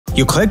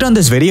You clicked on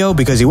this video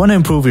because you want to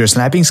improve your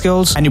sniping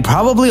skills, and you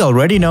probably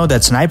already know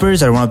that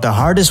snipers are one of the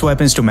hardest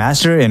weapons to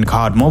master in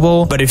COD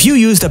Mobile, but if you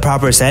use the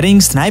proper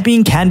settings,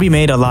 sniping can be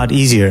made a lot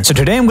easier. So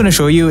today I'm going to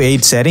show you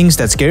 8 settings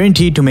that's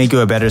guaranteed to make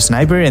you a better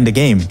sniper in the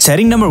game.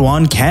 Setting number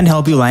 1 can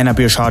help you line up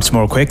your shots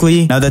more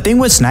quickly. Now the thing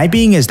with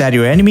sniping is that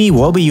your enemy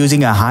will be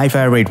using a high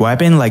fire rate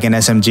weapon like an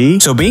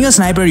SMG, so being a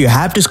sniper you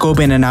have to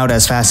scope in and out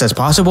as fast as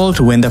possible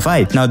to win the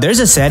fight. Now there's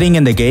a setting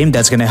in the game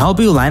that's going to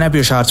help you line up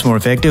your shots more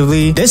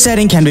effectively. This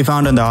setting can be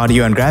found on the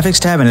audio and graphics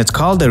tab, and it's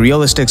called the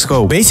realistic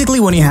scope.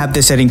 Basically, when you have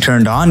this setting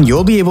turned on,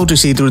 you'll be able to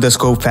see through the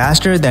scope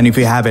faster than if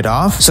you have it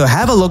off. So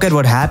have a look at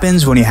what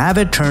happens when you have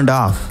it turned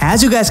off.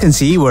 As you guys can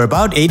see, we're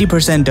about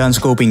 80% done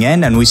scoping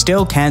in and we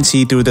still can't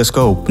see through the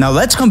scope. Now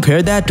let's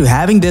compare that to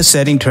having this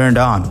setting turned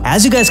on.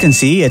 As you guys can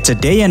see, it's a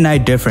day and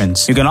night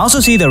difference. You can also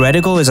see the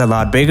reticle is a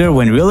lot bigger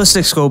when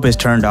realistic scope is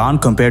turned on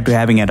compared to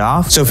having it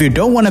off. So if you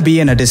don't want to be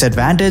in a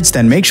disadvantage,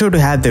 then make sure to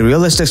have the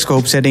realistic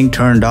scope setting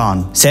turned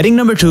on. Setting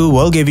number 2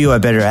 will give you a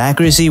better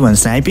accuracy when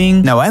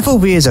sniping. Now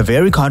FOV is a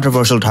very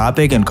controversial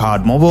topic in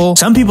COD Mobile.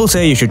 Some people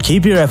say you should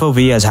keep your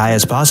FOV as high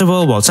as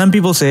possible, while some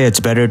people say it's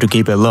better to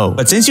keep it low.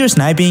 But since you're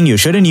sniping, you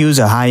shouldn't use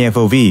a high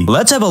FOV.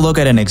 Let's have a look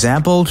at an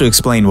example to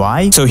explain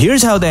why. So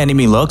here's how the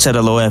enemy looks at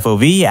a low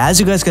FOV. As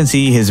you guys can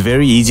see, he's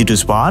very easy to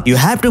spot. You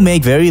have to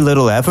make very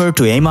little effort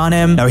to aim on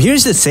him. Now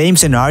here's the same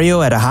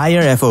scenario at a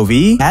higher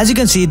FOV. As you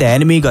can see, the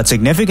enemy got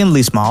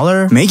significantly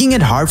smaller, making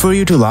it hard for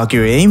you to lock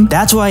your aim.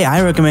 That's why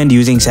I recommend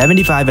using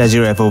 75 as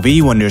your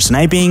FOV when you're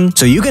sniping,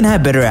 so you can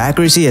have better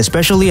accuracy,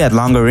 especially at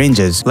longer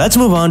ranges. Let's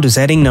move on to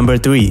setting number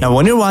 3. Now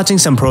when you're watching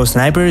some pro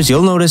snipers,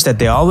 you'll notice that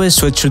they always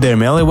switch to their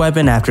melee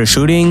weapon after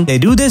shooting. They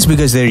do this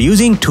because they're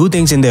using 2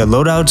 things in their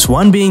loadouts,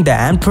 one being the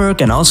amp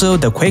perk and also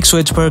the quick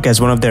switch perk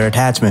as one of their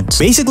attachments.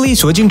 Basically,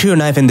 switching to your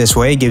knife in this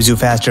way gives you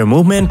faster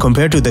movement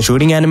compared to the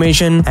shooting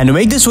animation, and to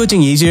make this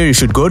switching easier, you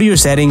should go to your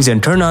settings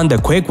and turn on the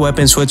quick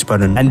weapon switch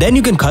button, and then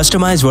you can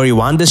customize where you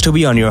want this to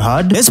be on your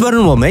HUD. This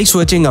button will make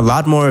switching a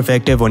lot more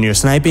effective when you're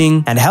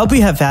sniping and help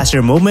you have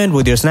faster movement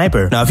with your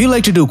sniper. Now if you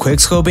like to do quick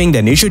scoping,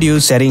 then you should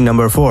use setting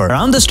number 4.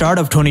 Around the start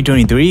of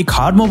 2023,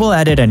 COD Mobile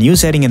added a new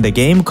setting in the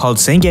game called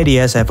Sync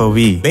ADS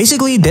FOV.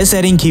 Basically, this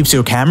setting keeps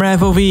your camera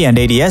FOV and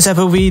ADS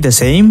FOV the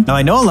same. Now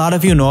I know a lot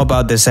of you know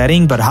about this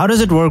setting, but how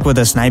does it work with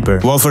a sniper?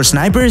 Well, for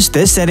snipers,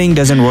 this setting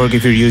doesn't work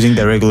if you're using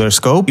the regular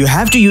scope. You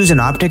have to use an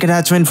optic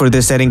attachment for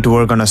this setting to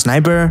work on a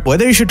sniper.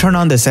 Whether you should turn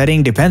on the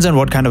setting depends on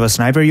what kind of a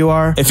sniper you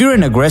are. If you're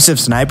an aggressive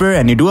sniper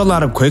and you do a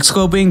lot of quick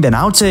scoping, then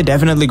I would say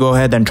definitely go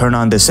ahead and turn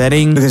on this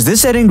setting, because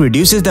this setting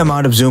reduces the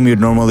amount of zoom you'd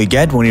normally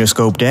get when you're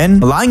scoped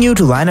in, allowing you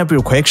to line up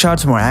your quick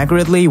shots more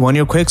accurately when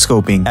you're quick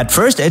scoping. At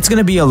first, it's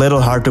gonna be a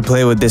little hard to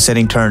play with this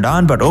setting turned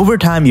on, but over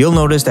time you'll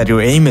notice that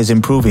your aim is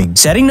improving.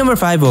 Setting number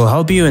 5 will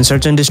help you in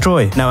search and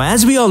destroy. Now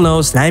as we all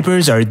know,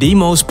 snipers are the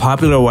most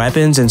popular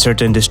weapons in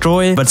search and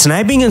destroy, but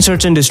sniping in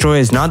search and destroy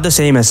is not the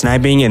same as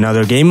sniping in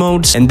other game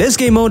modes. In this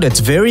game mode, it's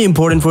very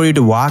important for you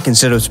to walk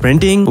instead of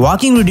sprinting.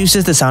 Walking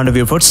reduces the sound of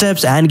your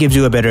footsteps and gives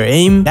you a better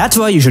aim. That's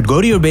why you should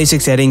go to your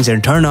basic settings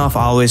and turn off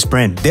always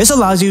sprint. This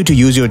allows you to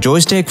use your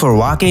joystick for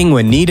walking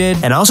when needed,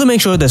 and also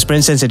make sure the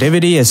sprint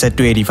sensitivity is set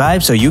to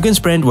 85 so you can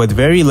sprint with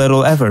very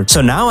little effort.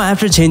 So now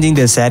after changing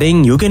this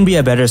setting, you can be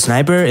a better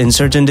sniper in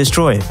search and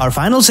destroy. Our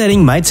final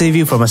setting might save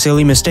you from a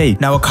silly mistake.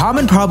 Now a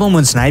common problem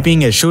when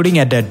sniping is shooting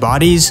at dead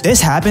bodies.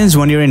 This happens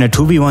when you're in a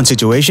 2v1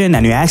 situation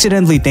and you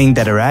accidentally think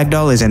that a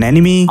ragdoll is an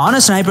enemy. On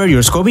a sniper,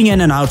 you're scoping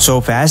in and out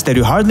so fast that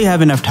you hardly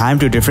have enough time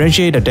to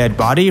differentiate a dead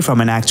body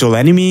from an actual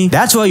enemy.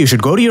 That's why you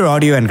should go to your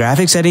audio and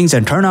graphics settings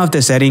and turn off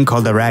the setting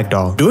called the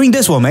ragdoll. Doing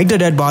this will make the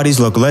dead bodies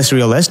look less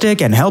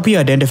realistic and help you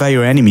identify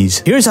your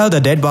enemies. Here's how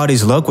the dead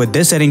bodies look with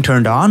this setting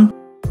turned on,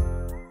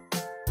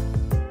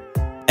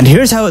 and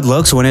here's how it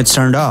looks when it's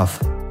turned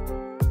off.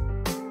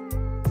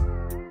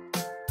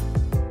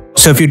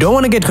 So if you don't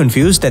want to get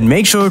confused, then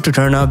make sure to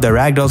turn off the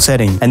ragdoll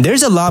setting. And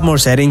there's a lot more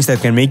settings that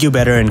can make you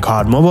better in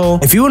COD Mobile.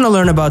 If you want to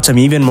learn about some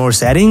even more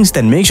settings,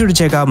 then make sure to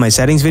check out my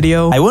settings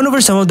video. I went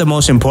over some of the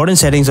most important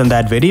settings on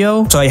that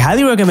video, so I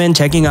highly recommend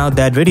checking out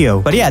that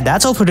video. But yeah,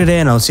 that's all for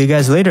today, and I'll see you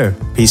guys later.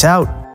 Peace out.